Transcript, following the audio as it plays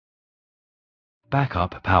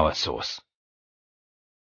Backup power source.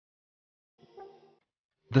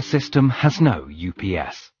 The system has no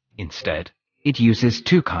UPS. Instead, it uses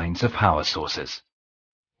two kinds of power sources,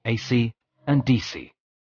 AC and DC.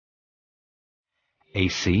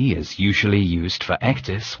 AC is usually used for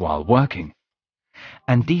ECDIS while working,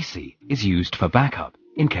 and DC is used for backup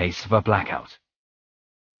in case of a blackout.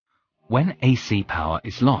 When AC power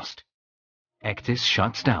is lost, ECDIS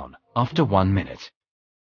shuts down after 1 minute.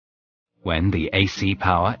 When the AC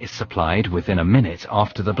power is supplied within a minute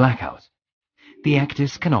after the blackout, the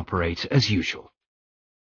ECDIS can operate as usual.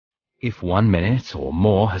 If 1 minute or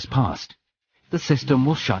more has passed, the system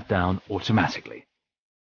will shut down automatically.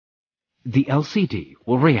 The LCD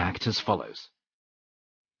will react as follows.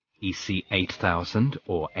 EC-8000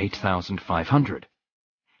 or 8500.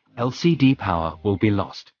 LCD power will be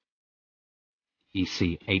lost.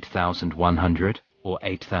 EC-8100 or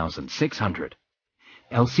 8600.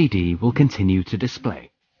 LCD will continue to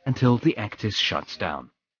display until the ECDIS shuts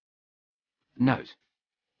down. Note: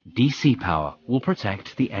 DC power will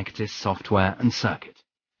protect the ECDIS software and circuit.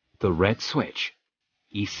 The red switch,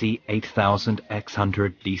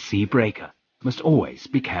 EC-8000X100 DC breaker, must always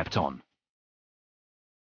be kept on.